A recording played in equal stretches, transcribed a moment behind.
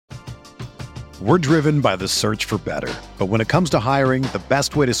We're driven by the search for better. But when it comes to hiring, the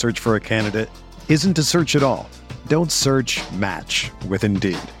best way to search for a candidate isn't to search at all. Don't search, match with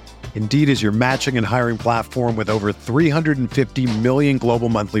Indeed. Indeed is your matching and hiring platform with over 350 million global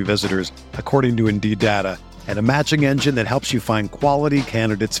monthly visitors, according to Indeed data, and a matching engine that helps you find quality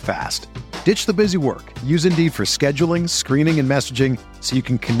candidates fast. Ditch the busy work. Use Indeed for scheduling, screening, and messaging so you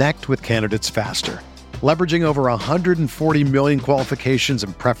can connect with candidates faster. Leveraging over 140 million qualifications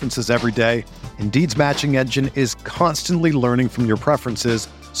and preferences every day, Indeed's matching engine is constantly learning from your preferences,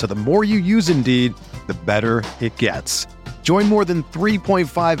 so the more you use Indeed, the better it gets. Join more than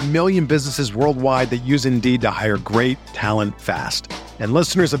 3.5 million businesses worldwide that use Indeed to hire great talent fast. And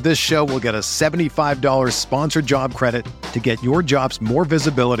listeners of this show will get a $75 sponsored job credit to get your jobs more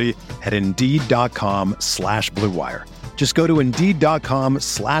visibility at Indeed.com/Blue Wire. Just go to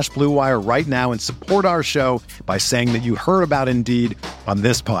Indeed.com/Blue Wire right now and support our show by saying that you heard about Indeed on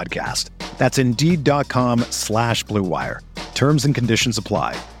this podcast. That's Indeed.com/Blue Wire. Terms and conditions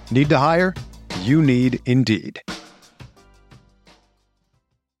apply. Need to hire? You need Indeed.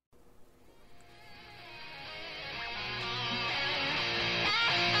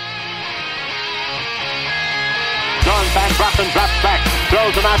 Drops back,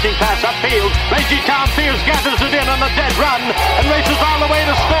 throws a knocking pass upfield. Reggie Tom Fields gathers it in on a dead run and races all the way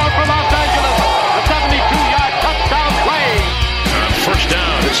to score for Los Angeles. A 72-yard touchdown play. First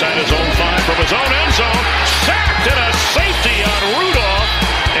down inside his own 5 from his own end zone. Sacked and a safety on Rudolph.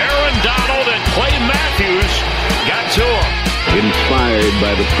 Aaron Donald and Clay Matthews got to him. Inspired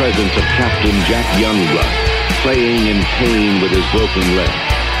by the presence of Captain Jack Youngblood, playing in pain with his broken leg.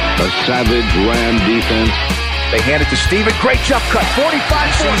 A savage Ram defense. They hand it to Steven. Great jump cut. 45.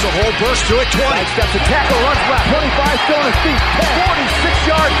 Sees a whole burst to it. 20. Steps a tackle. Runs left. 25. Still on his feet.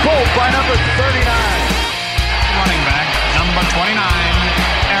 46-yard goal by number 39. Running back, number 29,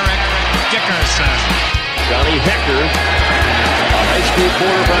 Eric Dickerson. Johnny Hecker, a high school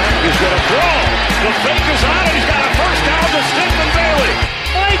quarterback, is going to throw. The fake is on, and he's got a first down to Stephen Bailey.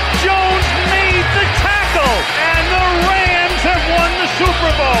 Mike Jones made the tackle, and the Rams have won the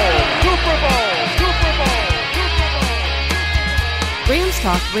Super Bowl. Super Bowl. Super Bowl. Rams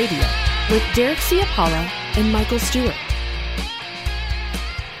Talk Radio with Derek Ciapala and Michael Stewart.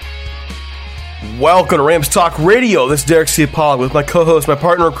 Welcome to Rams Talk Radio. This is Derek Ciapala with my co-host, my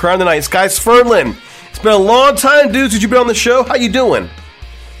partner in crime tonight, Sky Sferdlin. It's been a long time, dudes, since you've been on the show. How you doing?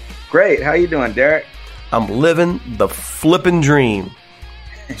 Great. How you doing, Derek? I'm living the flippin' dream.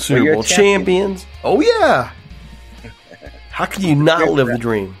 Super Bowl champions. Oh, yeah. How can you not live the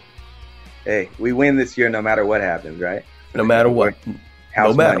dream? Hey, we win this year no matter what happens, right? No matter what.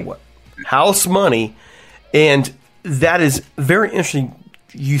 No matter what. House money. And that is very interesting.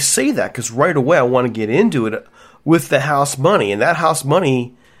 You say that because right away I want to get into it with the house money. And that house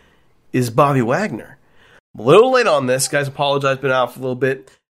money is Bobby Wagner. I'm a little late on this. Guys, apologize. Been out for a little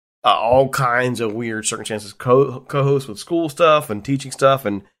bit. All kinds of weird circumstances. Co-host with school stuff and teaching stuff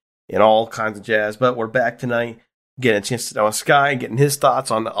and all kinds of jazz. But we're back tonight. Getting a chance to sit down with Sky, getting his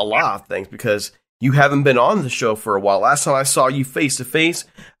thoughts on a lot of things because you haven't been on the show for a while. Last time I saw you face to face,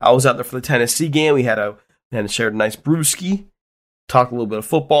 I was out there for the Tennessee game. We had shared a nice brewski, talked a little bit of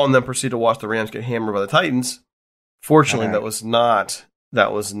football, and then proceeded to watch the Rams get hammered by the Titans. Fortunately, that was not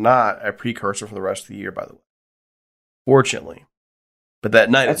a precursor for the rest of the year, by the way. Fortunately, but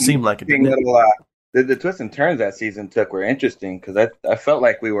that night it seemed like it didn't. The twists and turns that season took were interesting because I felt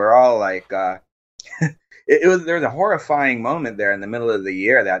like we were all like. There was a horrifying moment there in the middle of the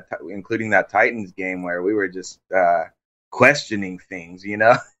year, including that Titans game where we were just questioning things, you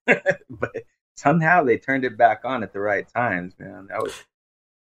know. But somehow they turned it back on at the right times, man. That was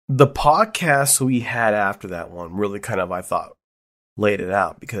the podcast we had after that one. Really, kind of, I thought, laid it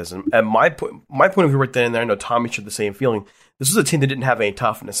out because at my point of view, right then and there, I know Tommy shared the same feeling. This was a team that didn't have any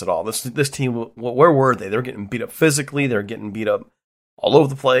toughness at all. This team, where were they? They're getting beat up physically. They're getting beat up all over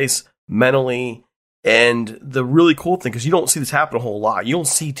the place, mentally. And the really cool thing, because you don't see this happen a whole lot, you don't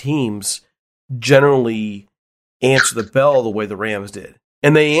see teams generally answer the bell the way the Rams did.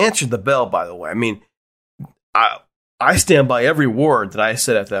 And they answered the bell, by the way. I mean, I stand by every word that I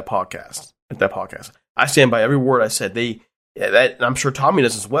said at that podcast. I stand by every word I said. And I'm sure Tommy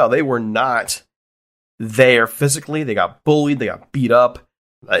does as well. They were not there physically. They got bullied. They got beat up.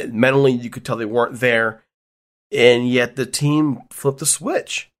 Mentally, you could tell they weren't there. And yet the team flipped the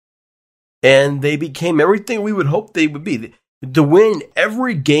switch. And they became everything we would hope they would be. To win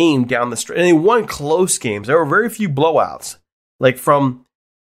every game down the stretch. And they won close games. There were very few blowouts. Like from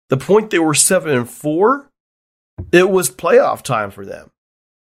the point they were 7-4, it was playoff time for them.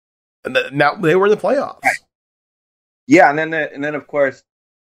 And now they were in the playoffs. Yeah, and then of course,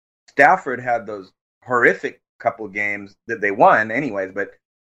 Stafford had those horrific couple games that they won anyways, but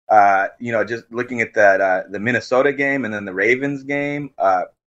just looking at that the Minnesota game and then the Ravens game,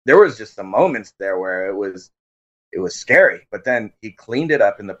 there was just some moments there where it was scary, but then he cleaned it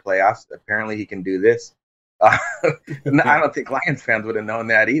up in the playoffs. Apparently he can do this. I don't think Lions fans would have known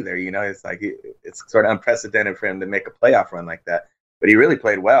that either. It's like it's sort of unprecedented for him to make a playoff run like that. But he really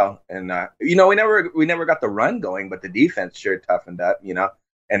played well, and we never got the run going, but the defense sure toughened up.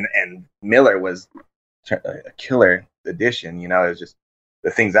 And Miller was a killer addition. It was just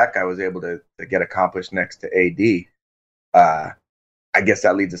the things that guy was able to get accomplished next to AD. I guess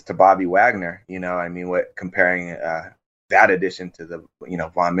that leads us to Bobby Wagner. Comparing that addition to the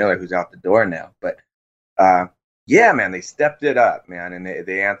Von Miller, who's out the door now, but. Yeah, man, they stepped it up, man, and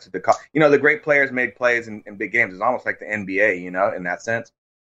they answered the call. The great players made plays in big games. It's almost like the NBA, in that sense.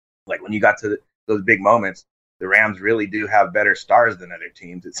 Like when you got to those big moments, the Rams really do have better stars than other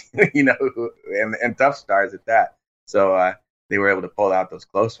teams. It's, and tough stars at that. So they were able to pull out those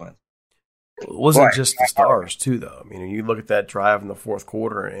close ones. It wasn't just the stars, too, though. I mean, you look at that drive in the fourth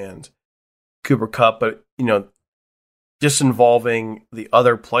quarter and Cooper Kupp, but, just involving the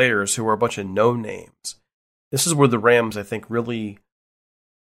other players who were a bunch of no-names. This is where the Rams, I think, really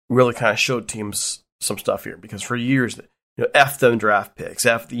kind of showed teams some stuff here, because for years, F them draft picks,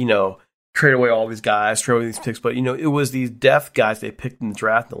 trade away all these guys, trade away these picks, but it was these depth guys they picked in the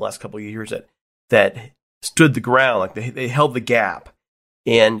draft in the last couple of years that stood the ground, like they held the gap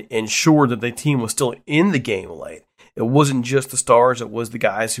and ensured that the team was still in the game late. It wasn't just the stars; it was the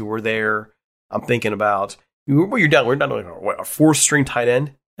guys who were there. I'm thinking about we're down to a fourth-string tight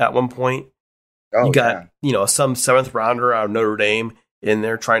end at one point. Oh, you got, some seventh rounder out of Notre Dame in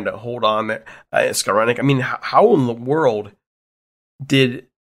there trying to hold on there. Skowronek. I mean, how in the world did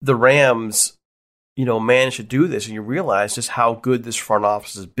the Rams, manage to do this? And you realize just how good this front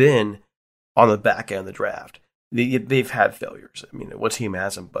office has been on the back end of the draft. They've had failures. I mean, what team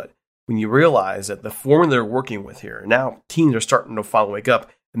hasn't? But when you realize that the formula they're working with here, now teams are starting to finally wake up.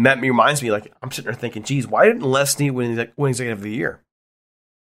 And that reminds me, like, I'm sitting there thinking, geez, why didn't Les Snead win Executive of the Year?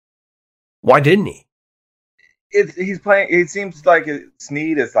 Why didn't he? He's playing. It seems like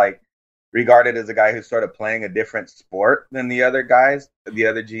Snead is like regarded as a guy who's sort of playing a different sport than the other guys, the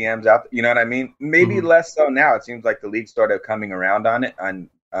other GMs out there. You know what I mean? Maybe less so now. It seems like the league's sort of coming around on it, on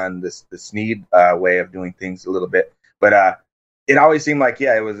the Snead way of doing things a little bit. But it always seemed like,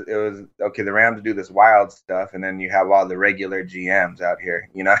 it was okay. The Rams do this wild stuff, and then you have all the regular GMs out here.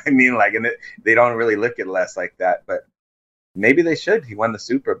 You know what I mean? Like, and they don't really look at Les like that, but. Maybe they should. He won the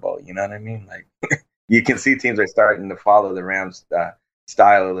Super Bowl. You know what I mean? Like, you can see teams are starting to follow the Rams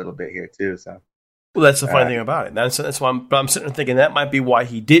style a little bit here too. So, well, that's the funny thing about it. That's why I'm sitting there thinking that might be why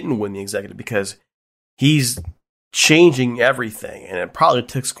he didn't win the executive, because he's changing everything, and it probably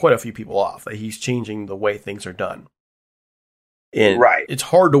ticks quite a few people off that he's changing the way things are done. And it's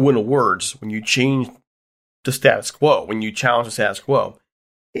hard to win awards when you change the status quo, when you challenge the status quo.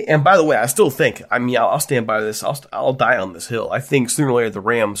 And by the way, I still think, I'll stand by this. I'll die on this hill. I think sooner or later the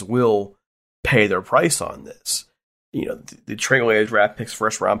Rams will pay their price on this. The trade away draft picks,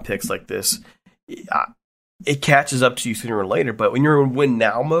 first round picks like this, it catches up to you sooner or later. But when you're in win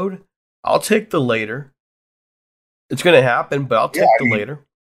now mode, I'll take the later. It's going to happen, but I'll take the later.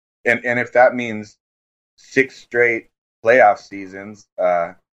 And if that means 6 straight playoff seasons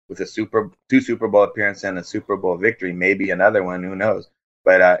with two Super Bowl appearances and a Super Bowl victory, maybe another one, who knows?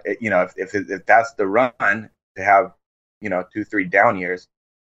 But if that's the run to have 2-3 down years,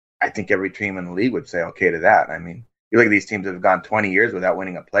 I think every team in the league would say okay to that. I mean, you look at these teams that have gone 20 years without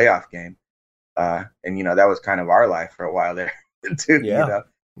winning a playoff game, and that was kind of our life for a while there too.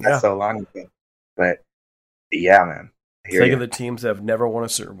 That's so long ago. But yeah, man. Think of the teams that have never won a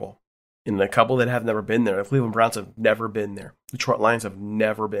Super Bowl, and a couple that have never been there. The Cleveland Browns have never been there. The Detroit Lions have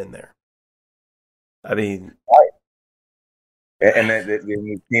never been there. I mean. And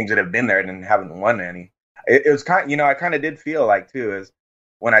the teams that have been there and haven't won any. It was kind of, I kind of did feel like too, is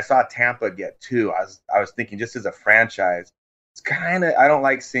when I saw Tampa get 2, I was thinking, just as a franchise, it's kind of, I don't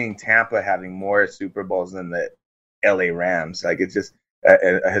like seeing Tampa having more Super Bowls than the LA Rams. Like, it's just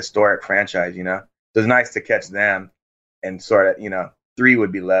a historic franchise, So it's nice to catch them and sort of, 3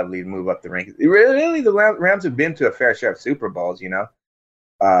 would be lovely to move up the rankings. Really, the Rams have been to a fair share of Super Bowls,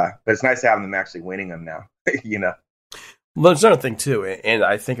 but it's nice to have them actually winning them now, Well, there's another thing, too, and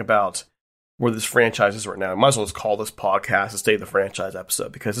I think about where this franchise is right now. I might as well just call this podcast a State of the Franchise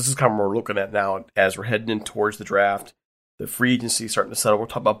episode, because this is kind of what we're looking at now as we're heading in towards the draft. The free agency is starting to settle. We'll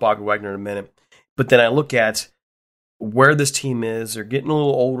talk about Bobby Wagner in a minute. But then I look at where this team is. They're getting a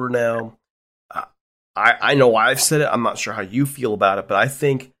little older now. I know I've said it. I'm not sure how you feel about it, but I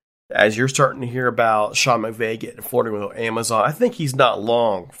think as you're starting to hear about Sean McVay getting flirting with Amazon, I think he's not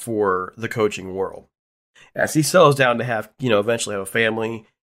long for the coaching world. As he settles down to have, eventually have a family,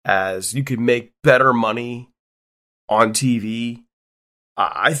 as you can make better money on TV,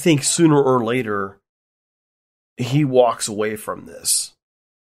 I think sooner or later he walks away from this.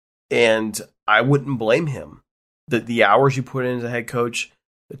 And I wouldn't blame him. The hours you put in as a head coach,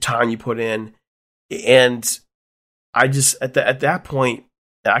 the time you put in, and I just, at that point,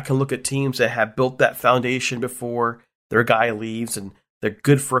 I can look at teams that have built that foundation before their guy leaves, and they're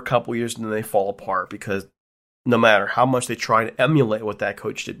good for a couple years, and then they fall apart because no matter how much they try to emulate what that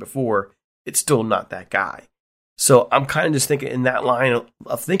coach did before, it's still not that guy. So I'm kind of just thinking in that line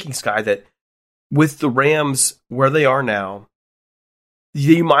of thinking, Sky, that with the Rams where they are now,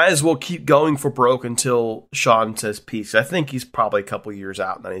 you might as well keep going for broke until Sean says peace. I think he's probably a couple years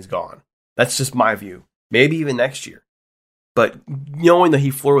out and then he's gone. That's just my view. Maybe even next year. But knowing that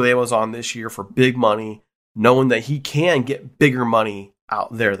he flirted with Amazon this year for big money, knowing that he can get bigger money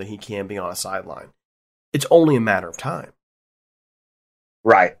out there than he can be on a sideline, it's only a matter of time.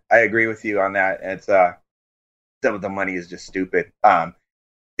 Right. I agree with you on that. It's some of the money is just stupid.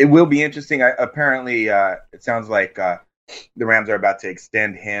 It will be interesting. Apparently, it sounds like the Rams are about to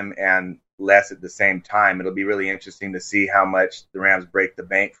extend him and Les at the same time. It'll be really interesting to see how much the Rams break the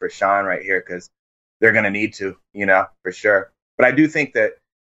bank for Sean right here, because they're going to need to, for sure. But I do think that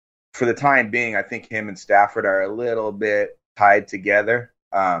for the time being, I think him and Stafford are a little bit tied together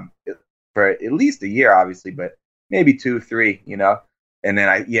for at least a year, obviously, but maybe 2, 3, And then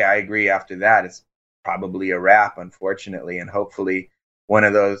I agree. After that, it's probably a wrap, unfortunately, and hopefully one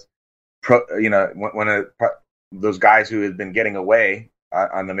of those, those guys who have been getting away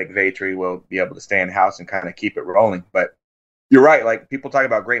on the McVay tree will be able to stay in house and kind of keep it rolling. But you're right. Like, people talk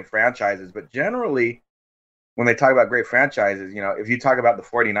about great franchises, but generally when they talk about great franchises, if you talk about the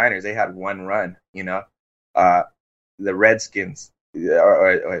 49ers, they had one run, the Redskins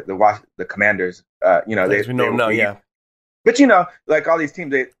or the Commanders, yeah. But, like all these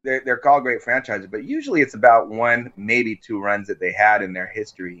teams, they're called great franchises, but usually it's about 1, maybe 2 runs that they had in their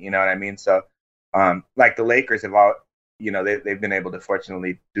history. You know what I mean? So, like the Lakers have all, they've been able to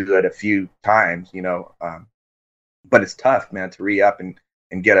fortunately do it a few times, but it's tough, man, to re-up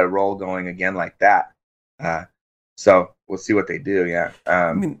and get a roll going again like that. So we'll see what they do. Yeah.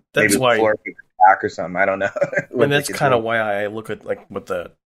 That's maybe why back or something. I don't know. And that's kind of why I look at like what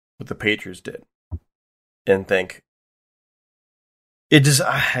the Patriots did and think,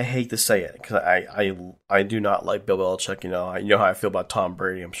 I hate to say it because I do not like Bill Belichick. You know how I feel about Tom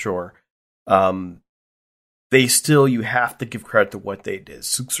Brady, I'm sure. You have to give credit to what they did.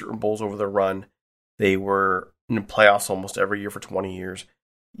 6 Super Bowls over the run. They were in the playoffs almost every year for 20 years.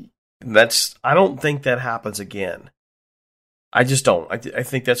 I don't think that happens again. I just don't. I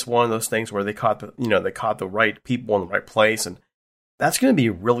think that's one of those things where they caught the right people in the right place, and that's going to be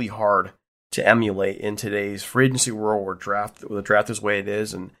really hard to emulate in today's free agency world where the draft is the way it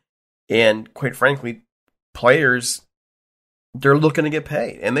is, and quite frankly, players, they're looking to get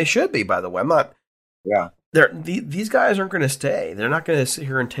paid, and they should be. By the way, I'm not. Yeah, these guys aren't going to stay. They're not going to sit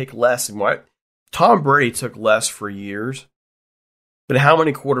here and take less. And what Tom Brady took less for years, but how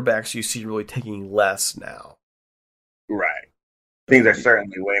many quarterbacks do you see really taking less now? Right. Things are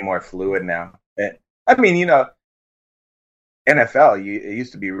certainly way more fluid now. I mean, NFL, it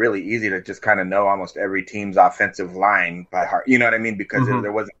used to be really easy to just kind of know almost every team's offensive line by heart. You know what I mean? Because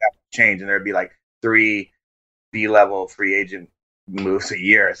there wasn't that much change, and there'd be like 3 B-level free agent moves a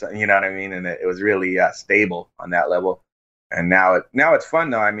year or something. You know what I mean? And it was really stable on that level. And now it's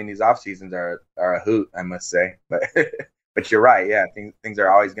fun though. I mean, these off seasons are a hoot, I must say. But but you're right. Yeah, things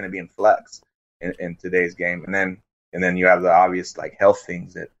are always going to be in flux in today's game. And then you have the obvious like health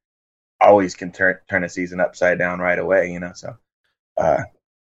things that always can turn a season upside down right away, So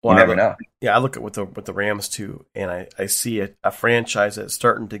you never know. Yeah, I look at with the Rams too, and I see a franchise that's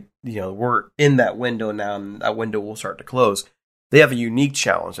starting to, we're in that window now, and that window will start to close. They have a unique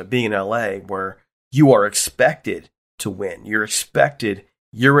challenge of being in LA where you are expected to win. You're expected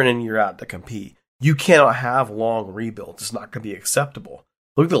year in and year out to compete. You cannot have long rebuilds. It's not going to be acceptable.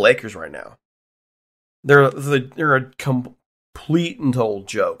 Look at the Lakers right now. They're a complete and total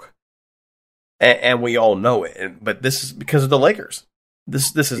joke. And we all know it. But this is because of the Lakers.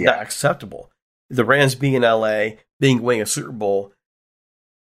 This is not acceptable. The Rams being in LA, winning a Super Bowl,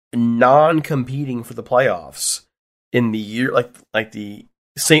 non-competing for the playoffs in the year like the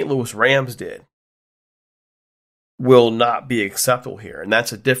St. Louis Rams did, will not be acceptable here. And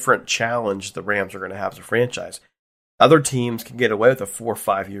that's a different challenge the Rams are going to have as a franchise. Other teams can get away with a 4 or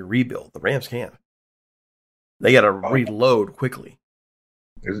 5 year rebuild. The Rams can't. They got to reload quickly.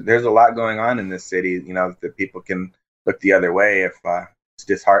 there's a lot going on in this city. You know, that people can look the other way if it's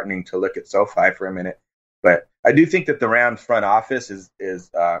disheartening to look at SoFi for a minute. But I do think that the Rams front office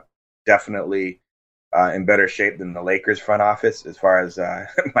is definitely in better shape than the Lakers front office as far as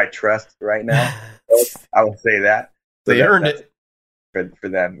my trust right now. I will say that. So they earned it for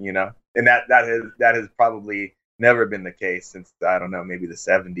them, you know, and that has probably never been the case since, I don't know, maybe the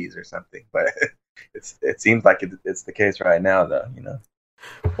 70s or something. But it seems like it's the case right now, though, you know.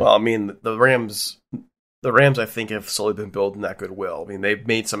 Well, I mean, the Rams, I think, have slowly been building that goodwill. I mean, they've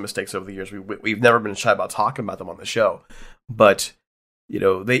made some mistakes over the years. We've never been shy about talking about them on the show, but you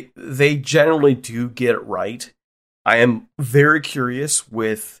know, they generally do get it right. I am very curious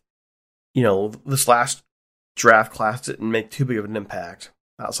with, you know, this last draft class didn't make too big of an impact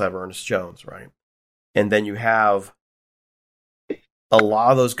outside of Ernest Jones, right? And then you have a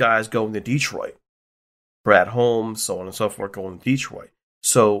lot of those guys going to Detroit, Brad Holmes, so on and so forth, going to Detroit.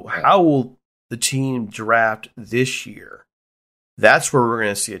 So how will the team draft this year? That's where we're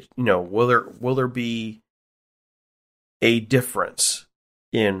going to see it. You know, will there be a difference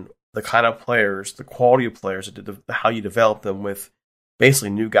in the kind of players, the quality of players, how you develop them with basically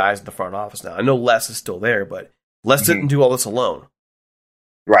new guys in the front office now? I know Les is still there, but Les didn't do all this alone.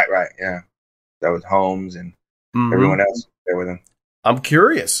 Right, yeah. That was Holmes and everyone else there with him. I'm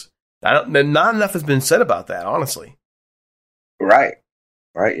curious. Not enough has been said about that, honestly. Right.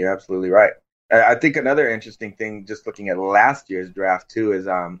 You're absolutely right. I think another interesting thing, just looking at last year's draft too, is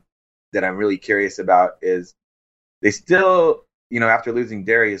that I'm really curious about is they still, you know, after losing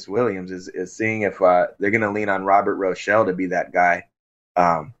Darius Williams, is seeing if they're going to lean on Robert Rochelle to be that guy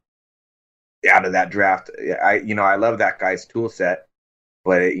out of that draft. I love that guy's tool set,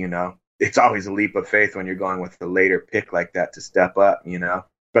 but it's always a leap of faith when you're going with a later pick like that to step up, you know,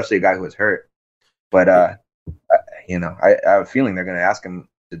 especially a guy who was hurt. But I have a feeling they're going to ask him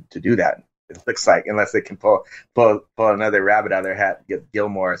to do that. It looks like, unless they can pull another rabbit out of their hat, get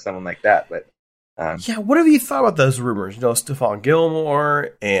Gilmore or someone like that. But what have you thought about those rumors? You know, Stephon Gilmore,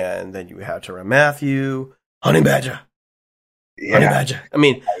 and then you have Tyrann Mathieu, Honey Badger. Yeah. Honey Badger. I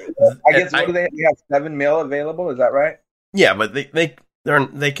mean, I guess what do they have $7 million available? Is that right? Yeah, but they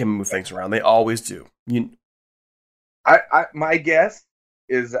can move things around. They always do. My guess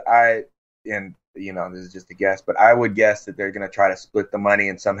is this is just a guess, but I would guess that they're going to try to split the money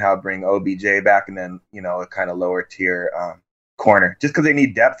and somehow bring OBJ back, and then a kind of lower tier corner, just because they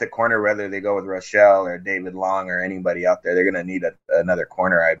need depth at corner. Whether they go with Rochelle or David Long or anybody out there, they're going to need another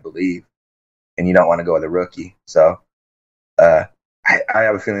corner, I believe, and you don't want to go with a rookie. So I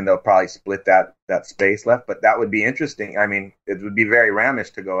have a feeling they'll probably split that space left, but that would be interesting. I mean, it would be very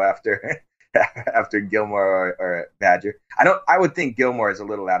Ramish to go after Gilmore or Badger. I would think Gilmore is a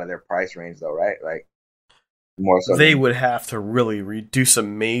little out of their price range, though, right? Like more so. They would have to really do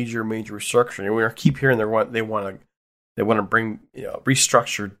some major restructuring. We keep hearing they want to bring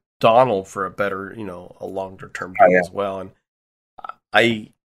restructure Donald for a better a longer term deal as well.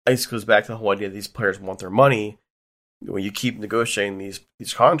 And this goes back to the whole idea that these players want their money. When you keep negotiating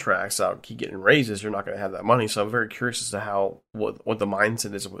these contracts out, keep getting raises, you're not going to have that money. So I'm very curious as to what the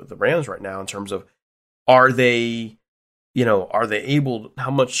mindset is with the Rams right now in terms of how much are they able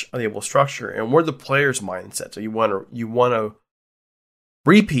to structure, and where the players' mindset. So you want to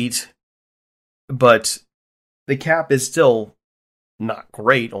repeat, but the cap is still not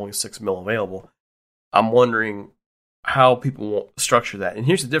great, only $6 million available. I'm wondering how people will structure that. And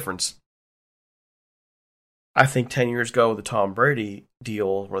here's the difference. I think 10 years ago, the Tom Brady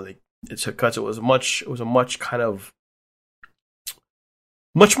deal where it took cuts, it was a much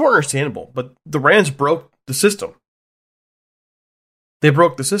more understandable. But the Rams broke the system. They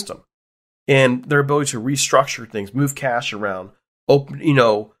broke the system, and their ability to restructure things, move cash around, open.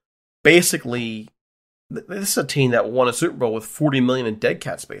 Basically, this is a team that won a Super Bowl with $40 million in dead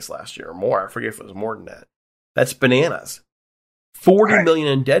cap space last year or more. I forget if it was more than that. That's bananas. $40 million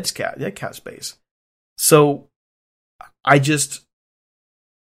in dead cap space. So, it's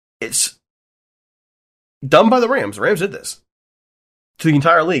done by the Rams. The Rams did this to the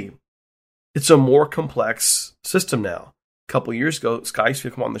entire league. It's a more complex system now. A couple of years ago, Scott used to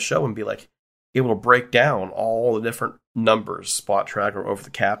come on the show and be able to break down all the different numbers, spot tracker over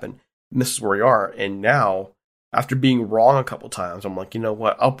the cap, and this is where we are. And now, after being wrong a couple times, I'm like, you know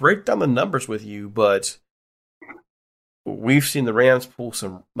what? I'll break down the numbers with you, but we've seen the Rams pull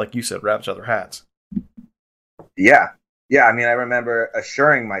some, like you said, rabbits out of their hats. Yeah. I mean, I remember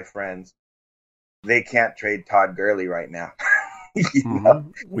assuring my friends they can't trade Todd Gurley right now.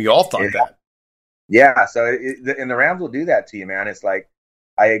 We all thought that. Yeah. So, and the Rams will do that to you, man. It's like,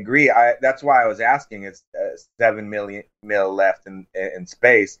 I agree. That's why I was asking. It's $7 million left in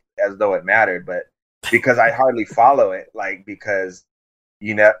space, as though it mattered, but because I hardly follow it, like, because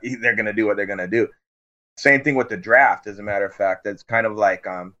they're going to do what they're going to do. Same thing with the draft. As a matter of fact, it's kind of like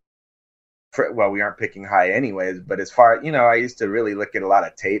we aren't picking high anyways, but as far, I used to really look at a lot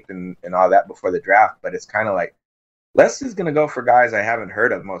of tape and all that before the draft, but it's kind of like, Les is going to go for guys I haven't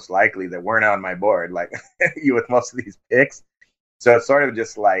heard of, most likely, that weren't on my board, like you with most of these picks. So it's sort of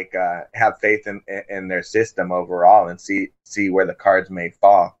just like have faith in their system overall and see where the cards may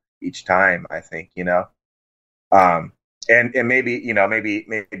fall each time, I think, and maybe,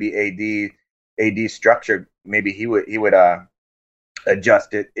 maybe AD structure, maybe he would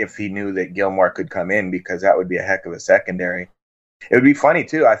adjust it if he knew that Gilmore could come in, because that would be a heck of a secondary. It would be funny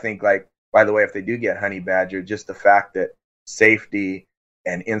too, I think, like, by the way, if they do get Honey Badger, just the fact that safety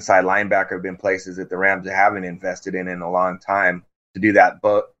and inside linebacker have been places that the Rams haven't invested in a long time, to do that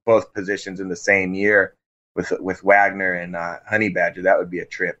both positions in the same year with Wagner and Honey Badger, that would be a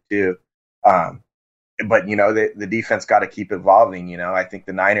trip too. But the defense got to keep evolving. I think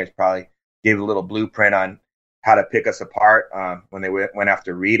the Niners probably gave a little blueprint on how to pick us apart when they went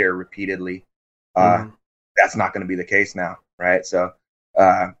after Reader repeatedly. That's not going to be the case now, right? So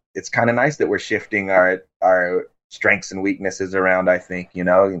it's kind of nice that we're shifting our strengths and weaknesses around, I think,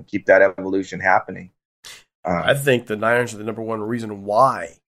 and keep that evolution happening. I think the Niners are the number one reason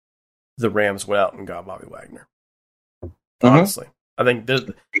why the Rams went out and got Bobby Wagner. Honestly, I think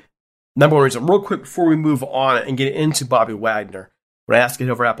the number one reason. Real quick before we move on and get into Bobby Wagner, when I ask it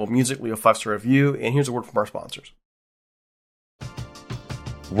over Apple Music, leave a 5-star review, and here's a word from our sponsors.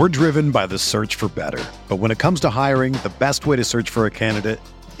 We're driven by the search for better, but when it comes to hiring, the best way to search for a candidate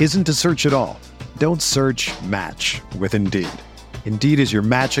isn't to search at all. Don't search, match with Indeed. Indeed is your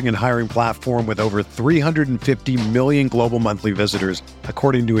matching and hiring platform with over 350 million global monthly visitors,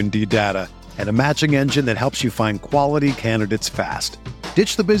 according to Indeed data, and a matching engine that helps you find quality candidates fast.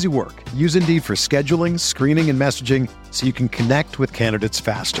 Ditch the busy work. Use Indeed for scheduling, screening, and messaging so you can connect with candidates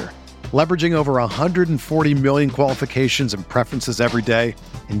faster. Leveraging over 140 million qualifications and preferences every day,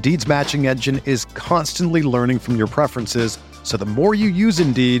 Indeed's matching engine is constantly learning from your preferences, so the more you use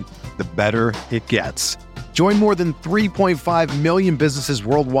Indeed, the better it gets. Join more than 3.5 million businesses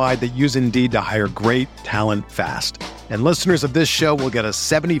worldwide that use Indeed to hire great talent fast. And listeners of this show will get a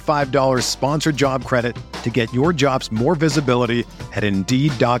 $75 sponsored job credit to get your jobs more visibility at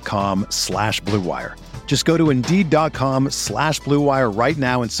Indeed.com/Blue Wire. Just go to Indeed.com/Blue Wire right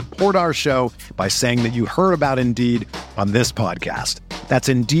now and support our show by saying that you heard about Indeed on this podcast. That's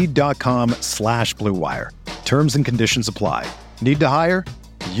Indeed.com/Blue Wire. Terms and conditions apply. Need to hire?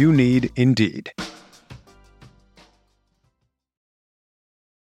 You need Indeed.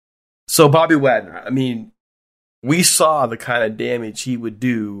 So Bobby Wagner, I mean, we saw the kind of damage he would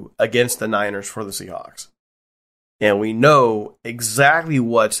do against the Niners for the Seahawks. And we know exactly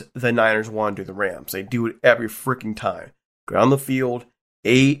what the Niners want to do to the Rams. They do it every freaking time. Go on the field,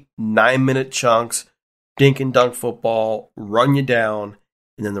 8-9 minute chunks, dink and dunk football, run you down,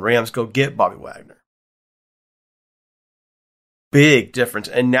 and then the Rams go get Bobby Wagner. Big difference.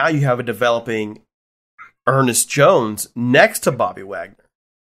 And now you have a developing Ernest Jones next to Bobby Wagner.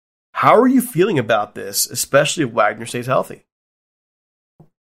 How are you feeling about this, especially if Wagner stays healthy?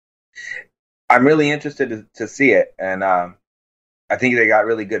 I'm really interested to see it, and I think they got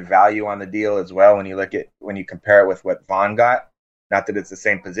really good value on the deal as well. When you compare it with what Vaughn got, not that it's the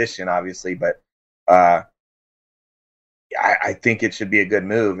same position, obviously, but I think it should be a good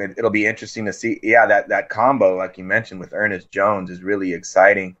move. It'll be interesting to see. Yeah, that combo, like you mentioned, with Ernest Jones is really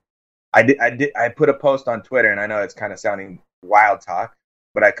exciting. I put a post on Twitter, and I know it's kind of sounding wild talk,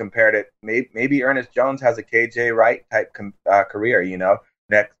 but I compared it. Maybe Ernest Jones has a KJ Wright type career,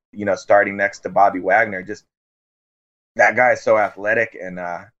 starting next to Bobby Wagner. Just that guy is so athletic, and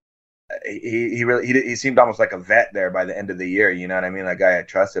he seemed almost like a vet there by the end of the year. You know what I mean? That guy I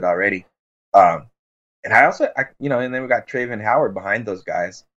trusted already. And and then we got Traven Howard behind those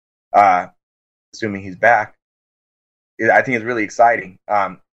guys, assuming he's back. I think it's really exciting.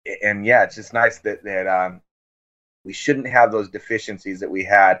 And yeah, it's just nice that we shouldn't have those deficiencies that we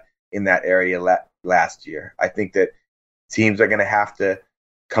had in that area last year. I think that teams are going to have to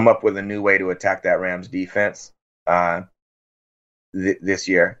come up with a new way to attack that Rams defense this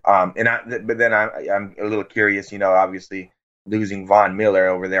year. But then I'm a little curious. Obviously losing Von Miller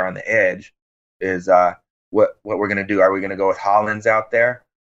over there on the edge is what we're going to do. Are we going to go with Hollins out there?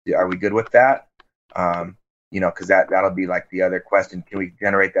 Are we good with that? Because that'll be like the other question. Can we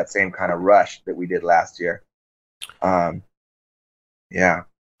generate that same kind of rush that we did last year? Yeah.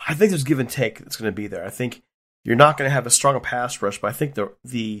 I think there's give and take that's going to be there. I think You're not going to have a strong pass rush, but I think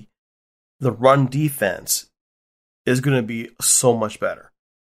the run defense is going to be so much better.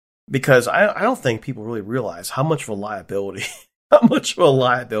 Because I don't think people really realize how much of a liability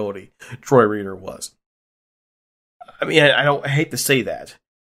Troy Reeder was. I mean, I hate to say that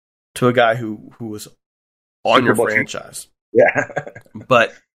to a guy who was on your franchise. Yeah.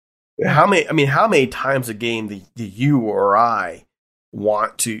 But how many times a game do you or I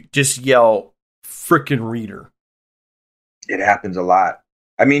want to just yell frickin' Reeder? It happens a lot.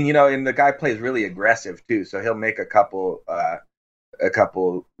 I mean, and the guy plays really aggressive too, so he'll make a couple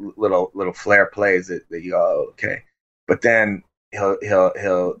little flare plays that you go, oh, okay. But then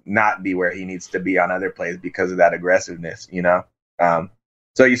he'll not be where he needs to be on other plays because of that aggressiveness,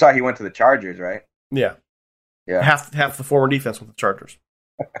 So you saw he went to the Chargers, right? Yeah. Yeah. Half the former defense with the Chargers.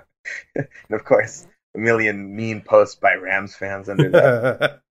 And of course, a million mean posts by Rams fans under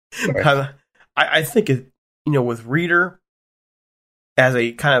that. I think with Reeder as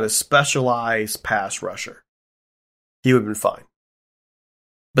a kind of a specialized pass rusher, he would have been fine.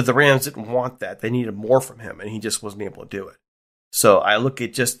 But the Rams didn't want that. They needed more from him, and he just wasn't able to do it. So I look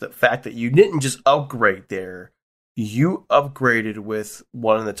at just the fact that you didn't just upgrade there. You upgraded with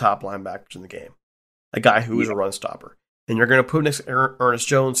one of the top linebackers in the game, a guy who is a run stopper. And you're going to put next to Ernest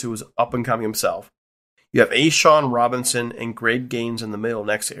Jones, who is up and coming himself. You have A'Shawn Robinson and Greg Gaines in the middle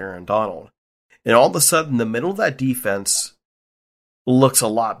next to Aaron Donald. And all of a sudden, the middle of that defense looks a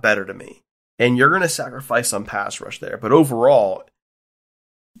lot better to me. And you're going to sacrifice some pass rush there. But overall,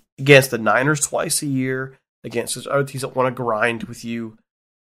 against the Niners twice a year, against those other teams that want to grind with you,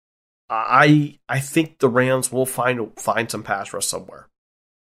 I think the Rams will find some pass rush somewhere.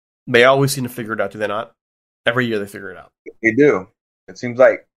 They always seem to figure it out, do they not? Every year they figure it out. They do. It seems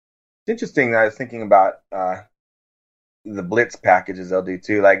like it's interesting that I was thinking about the blitz packages they'll do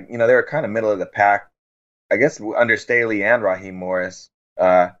too. Like, they were kind of middle of the pack, I guess, under Staley and Raheem Morris.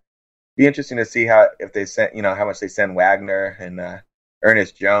 Be interesting to see how much they send Wagner and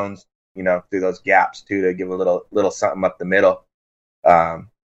Ernest Jones, through those gaps too, to give a little something up the middle.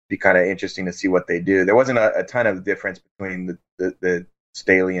 Be kind of interesting to see what they do. There wasn't a ton of difference between the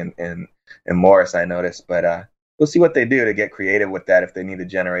Staley and Morris, I noticed, but we'll see what they do to get creative with that, if they need to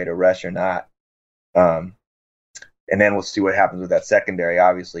generate a rush or not. And then we'll see what happens with that secondary,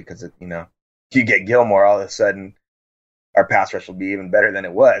 obviously, because if you get Gilmore, all of a sudden our pass rush will be even better than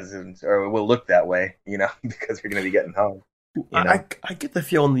it was, or it will look that way, because we're going to be getting home. I get the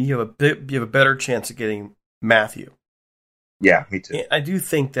feeling that you have a better chance of getting Matthew. Yeah, me too. And I do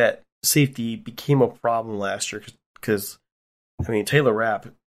think that safety became a problem last year because Taylor Rapp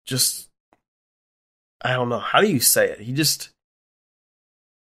just, I don't know, how do you say it? He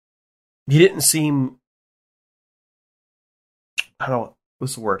didn't seem, I don't know,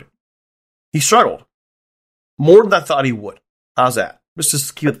 what's the word? He struggled more than I thought he would. How's that? Let's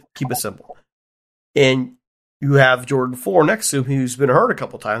just keep it simple. And you have Jordan Fuller next to him, who's been hurt a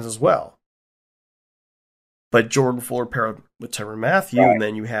couple times as well. But Jordan Fuller paired with Tyrann Mathieu, right. And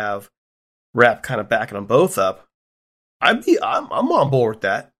then you have Rapp kind of backing them both up. I'm on board with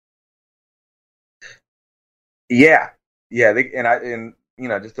that. Yeah. And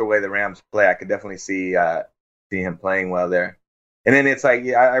just the way the Rams play, I could definitely see him playing well there. And then it's like,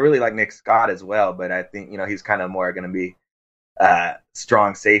 I really like Nick Scott as well, but I think he's kind of more going to be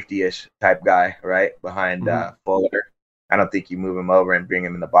strong safety-ish type guy, right, behind Fuller. I don't think you move him over and bring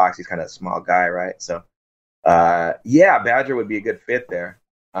him in the box. He's kind of a small guy, right? So, Badger would be a good fit there.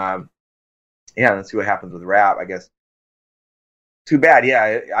 Let's see what happens with Rapp, I guess. Too bad.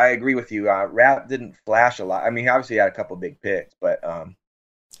 Yeah, I agree with you. Rapp didn't flash a lot. I mean, he obviously had a couple big picks, but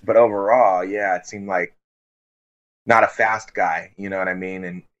overall, it seemed like not a fast guy. You know what I mean?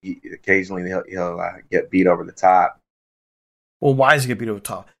 And occasionally he'll get beat over the top. Well, why does he get beat over the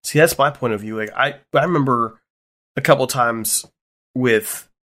top? See, that's my point of view. Like I remember a couple times with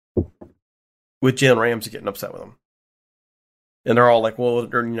Jalen Ramsey getting upset with him. And they're all like, well,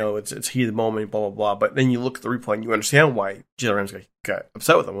 it's heat of the moment, blah, blah, blah. But then you look at the replay and you understand why Jalen Ramsey got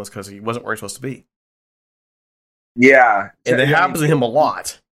upset with him was because he wasn't where he was supposed to be. Yeah. And it happens to him a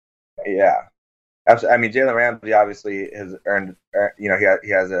lot. Yeah. Absolutely. I mean, Jalen Ramsey obviously has earned, he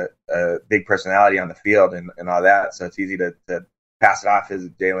has a big personality on the field and all that. So it's easy to pass it off as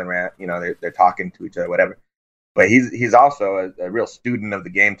Jalen Ramsey, they're talking to each other, whatever. But he's also a real student of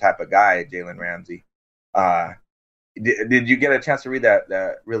the game type of guy, Jalen Ramsey. Did you get a chance to read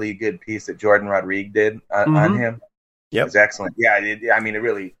that really good piece that Jordan Rodriguez did on him? Yep. It's excellent. Yeah,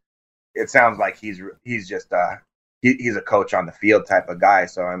 it sounds like he's just he's a coach on the field type of guy.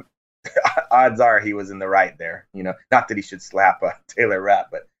 So odds are he was in the right there. Not that he should slap Taylor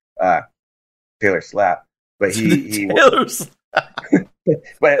Rapp, but Taylor slap. but he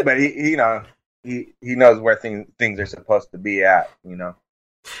but he he knows where things are supposed to be at.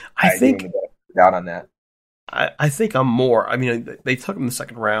 I think down on that. I think I'm more. I mean, they took him in the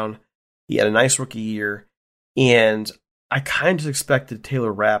second round. He had a nice rookie year, and I kind of expected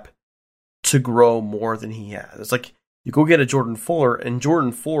Taylor Rapp to grow more than he has. It's like you go get a Jordan Fuller, and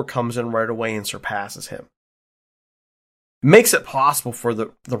Jordan Fuller comes in right away and surpasses him. Makes it possible for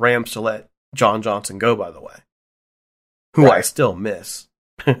the Rams to let John Johnson go, by the way, who I still miss.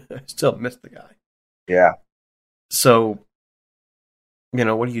 I still miss the guy. Yeah. So,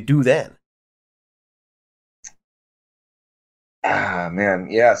 what do you do then? Man.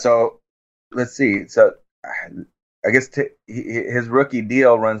 Yeah. So let's see. So I guess his rookie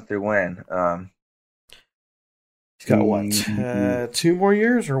deal runs through when? He's got what? 2 more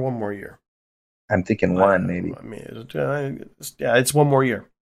years or 1 more year? I'm thinking 1 maybe. I mean, it's 1 more year.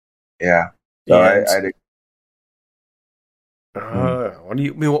 Yeah. So what do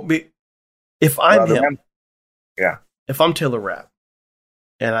you mean? If I'm him, yeah. If I'm Taylor Rapp,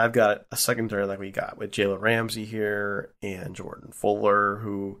 and I've got a secondary like we got with Jalen Ramsey here and Jordan Fuller,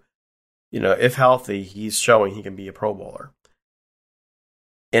 who, if healthy, he's showing he can be a Pro Bowler.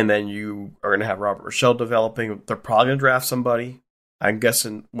 And then you are going to have Robert Rochelle developing. They're probably going to draft somebody. I'm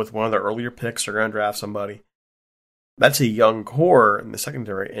guessing with one of their earlier picks, they're going to draft somebody. That's a young core in the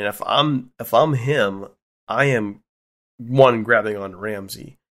secondary. And if I'm him, I am 1, grabbing onto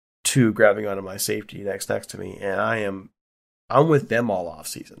Ramsey, 2, grabbing onto my safety next to me, and I'm with them all off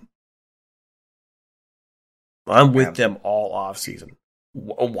season. I'm with them all off season.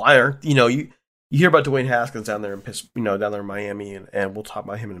 Why aren't you hear about Dwayne Haskins down there down there in Miami, and we'll talk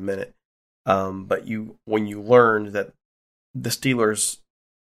about him in a minute. But when you learned that the Steelers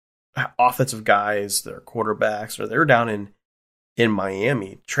offensive guys, their quarterbacks, they're down in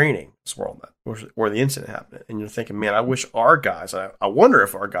Miami training where the incident happened, and you're thinking, man, I wish our guys. I wonder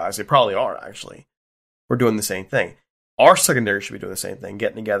if our guys, they probably are actually, we're doing the same thing. Our secondary should be doing the same thing,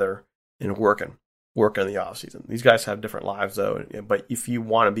 getting together and working in the off season. These guys have different lives though, but if you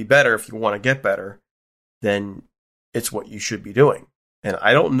want to be better, if you want to get better, then it's what you should be doing. And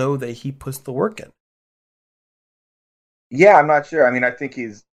I don't know that he puts the work in. Yeah, I'm not sure. I mean, I think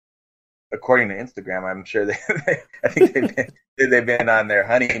he's, according to Instagram, I'm sure I think they've been on their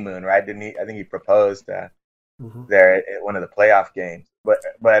honeymoon, right? Didn't he? I think he proposed there at one of the playoff games. But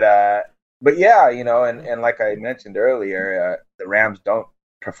yeah, and like I mentioned earlier, the Rams don't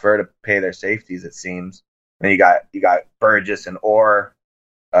prefer to pay their safeties, it seems. And you got Burgess and Orr.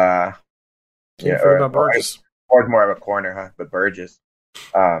 Burgess. Orr's more of a corner, huh? But Burgess.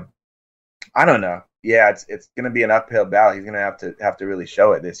 I don't know. Yeah, it's going to be an uphill battle. He's going to have to really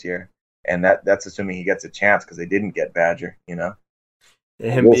show it this year, and that's assuming he gets a chance because they didn't get Badger. And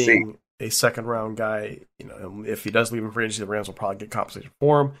him being a second round guy, if he does leave in free agency, the Rams will probably get compensation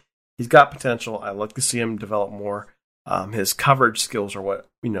for him. He's got potential. I like to see him develop more. His coverage skills are what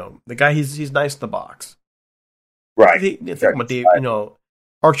the guy. He's nice in the box, right? Think about Dave. Adam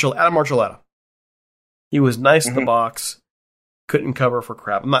Archuleta. He was nice in the box. Couldn't cover for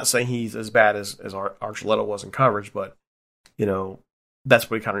crap. I'm not saying he's as bad as Archuleta was in coverage, but that's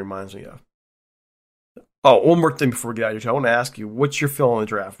what he kind of reminds me of. Oh, one more thing before we get out of here. I want to ask you, what's your feel on the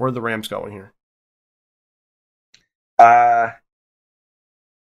draft? Where are the Rams going here?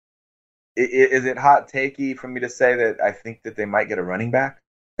 Is it hot takey for me to say that I think that they might get a running back?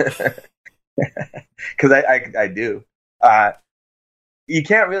 Because I do. You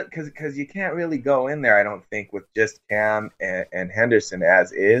can't really because you can't really go in there, I don't think, with just Cam and Henderson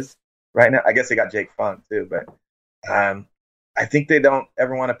as is right now. I guess they got Jake Funk too, but I think they don't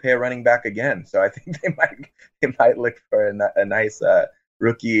ever want to pay a running back again. So I think they might look for a nice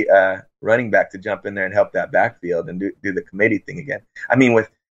rookie running back to jump in there and help that backfield and do the committee thing again. I mean, with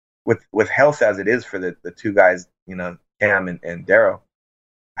health as it is for the two guys, Cam and Darrow,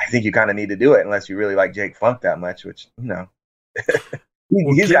 I think you kind of need to do it unless you really like Jake Funk that much, which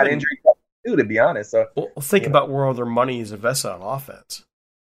he's got injuries too, to be honest. So think about where all their money is invested on offense.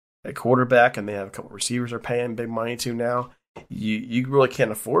 At quarterback, and they have a couple receivers they're paying big money to now. You really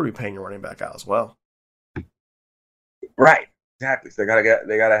can't afford to be paying your running back out as well. Right, exactly. So they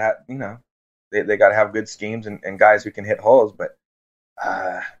gotta have they gotta have good schemes and guys who can hit holes. But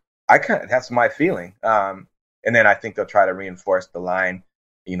that's my feeling. And then I think they'll try to reinforce the line,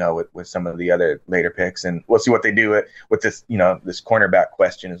 with some of the other later picks, and we'll see what they do with this, this cornerback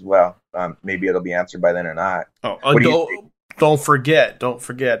question as well. Maybe it'll be answered by then or not. Don't forget,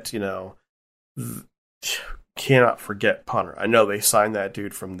 cannot forget punter. I know they signed that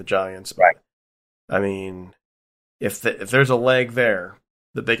dude from the Giants. Right. I mean, if there's a leg there,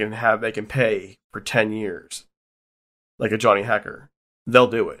 that they can pay for 10 years, like a Johnny Hekker, they'll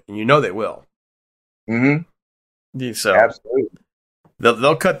do it, and they will. Mm-hmm. So absolutely,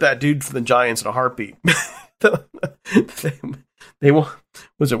 they'll cut that dude from the Giants in a heartbeat. They won't.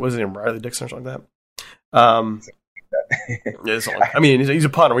 Was it him Riley Dixon or something like that? I mean, he's a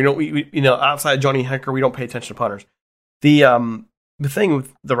punter. We outside Johnny Hekker, we don't pay attention to punters. The thing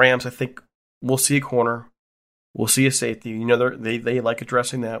with the Rams, I think we'll see a corner, we'll see a safety. They like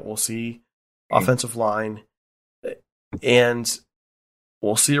addressing that. We'll see offensive line, and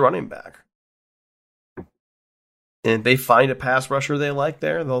we'll see a running back. And if they find a pass rusher they like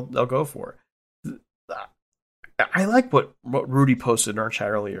there, they'll go for it. I like what Rudy posted in our chat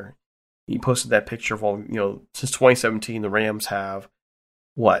earlier. He posted that picture of all, since 2017, the Rams have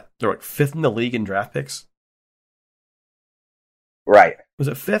what? They're like 5th in the league in draft picks. Right. Was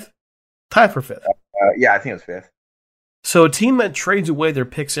it 5th? Tied for 5th. Yeah, I think it was 5th. So a team that trades away their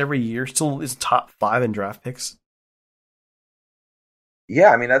picks every year still is top 5 in draft picks.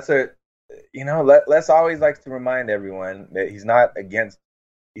 Yeah, I mean, that's Les always likes to remind everyone that he's not against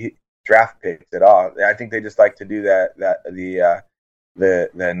draft picks at all. I think they just like to do the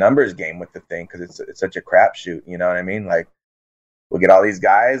numbers game with the thing because it's such a crapshoot. You know what I mean? Like, we'll get all these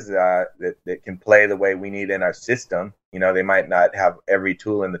guys that can play the way we need in our system. They might not have every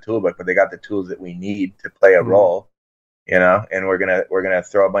tool in the toolbook, but they got the tools that we need to play a role. And we're gonna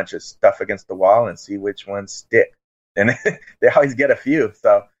throw a bunch of stuff against the wall and see which ones stick. And they always get a few,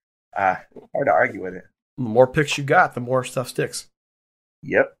 so hard to argue with it. The more picks you got, the more stuff sticks.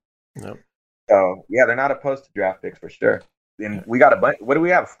 Yep. So yeah, they're not opposed to draft picks for sure. And we got a bunch. What do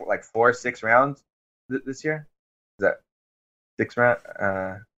we have? Like 4, 6 rounds this year? Is that 6 round?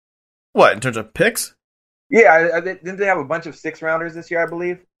 What, in terms of picks? Yeah, didn't they have a bunch of 6 rounders this year? I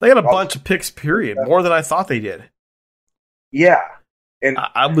believe they had a bunch of picks. Period, more than I thought they did. Yeah, and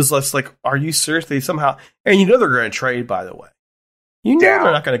I was less like, "Are you serious?" They somehow, and they're going to trade. By the way, they're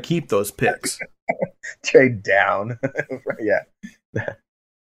not going to keep those picks. Trade down, yeah,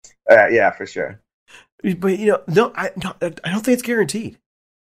 yeah, for sure. But no, I don't think it's guaranteed.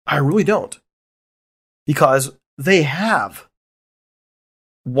 I really don't, because they have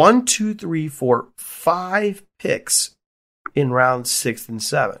 1, 2, 3, 4, 5 picks in rounds 6 and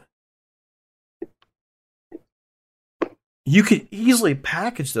 7. You could easily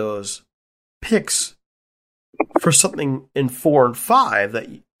package those picks for something in 4 and 5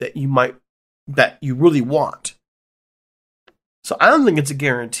 that you really want. So I don't think it's a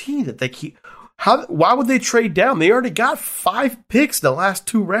guarantee that they keep. Why would they trade down? They already got 5 picks in the last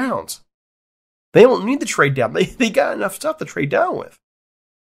 2 rounds. They don't need to trade down. They got enough stuff to trade down with.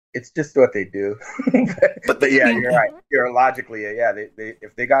 It's just what they do. but yeah, you're right. You're logically, yeah. They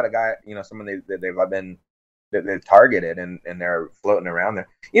if they got a guy, someone they've targeted and they're floating around there.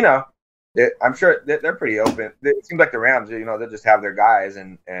 I'm sure they're pretty open. It seems like the Rams, they'll just have their guys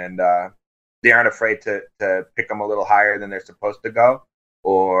and they aren't afraid to pick them a little higher than they're supposed to go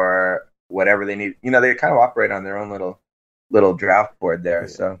or whatever they need. They kind of operate on their own little draft board there. Yeah.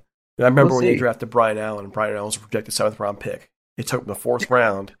 So I remember when they drafted Brian Allen. Brian Allen was a projected 7th round pick. It took him the 4th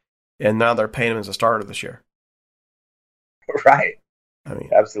round, and now they're paying him as a starter this year. Right. I mean,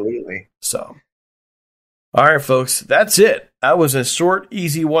 absolutely. So, all right, folks, that's it. That was a short,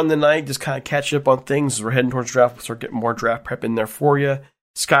 easy one tonight. Just kind of catching up on things as we're heading towards draft. We'll start getting more draft prep in there for you.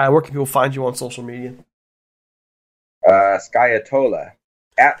 Sky, where can people find you on social media? Skyatola.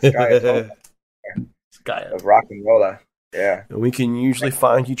 At Skyatola. Skyatola. Of Rock and Rolla. Yeah. And we can usually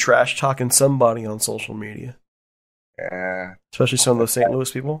find you trash talking somebody on social media. Yeah. Especially some of those St.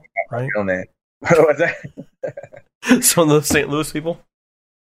 Louis people, right? What's that? Some of those St. Louis people.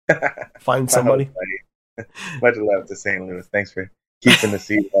 Find somebody. Much love to St. Louis. Thanks for keeping the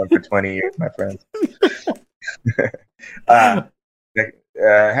seat on for 20 years, my friends.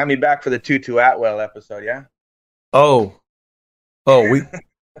 Have me back for the Tutu Atwell episode, yeah? Oh,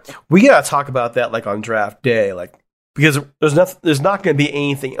 we gotta talk about that like on draft day, like because there's not going to be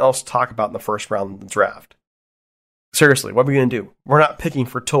anything else to talk about in the first round of the draft. Seriously, what are we going to do? We're not picking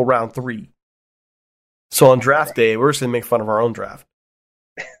for till round 3. So on draft day, we're just going to make fun of our own draft.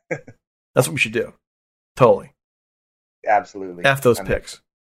 That's what we should do. Totally. Absolutely. F those picks.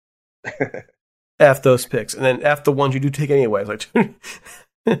 F those picks. And then F the ones you do take anyway. Like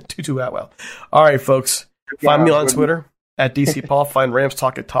Tutu Atwell. All right, folks. Find me on Twitter at DC Paul. Find Rams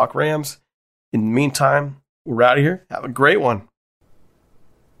Talk at Talk Rams. In the meantime, we're out of here. Have a great one.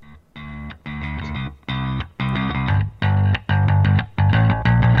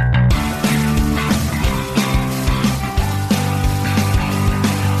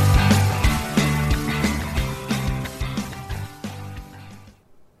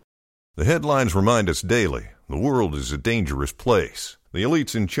 headlines remind us daily, the world is a dangerous place. The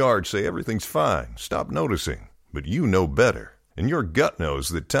elites in charge say everything's fine, stop noticing. But you know better. And your gut knows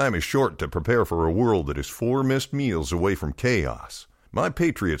that time is short to prepare for a world that is 4 missed meals away from chaos. My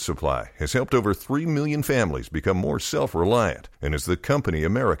Patriot Supply has helped over 3 million families become more self-reliant and is the company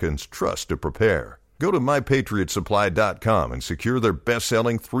Americans trust to prepare. Go to MyPatriotSupply.com and secure their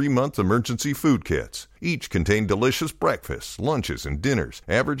best-selling 3-month emergency food kits. Each contain delicious breakfasts, lunches, and dinners,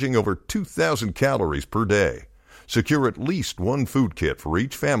 averaging over 2,000 calories per day. Secure at least 1 food kit for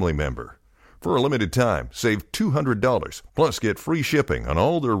each family member. For a limited time, save $200, plus get free shipping on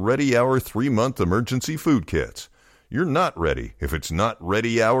all their Ready Hour 3-month emergency food kits. You're not ready if it's not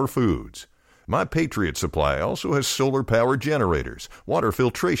Ready Hour Foods. My Patriot Supply also has solar-powered generators, water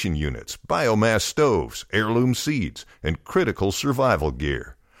filtration units, biomass stoves, heirloom seeds, and critical survival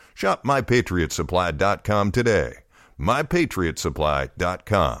gear. Shop MyPatriotSupply.com today.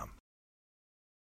 MyPatriotSupply.com.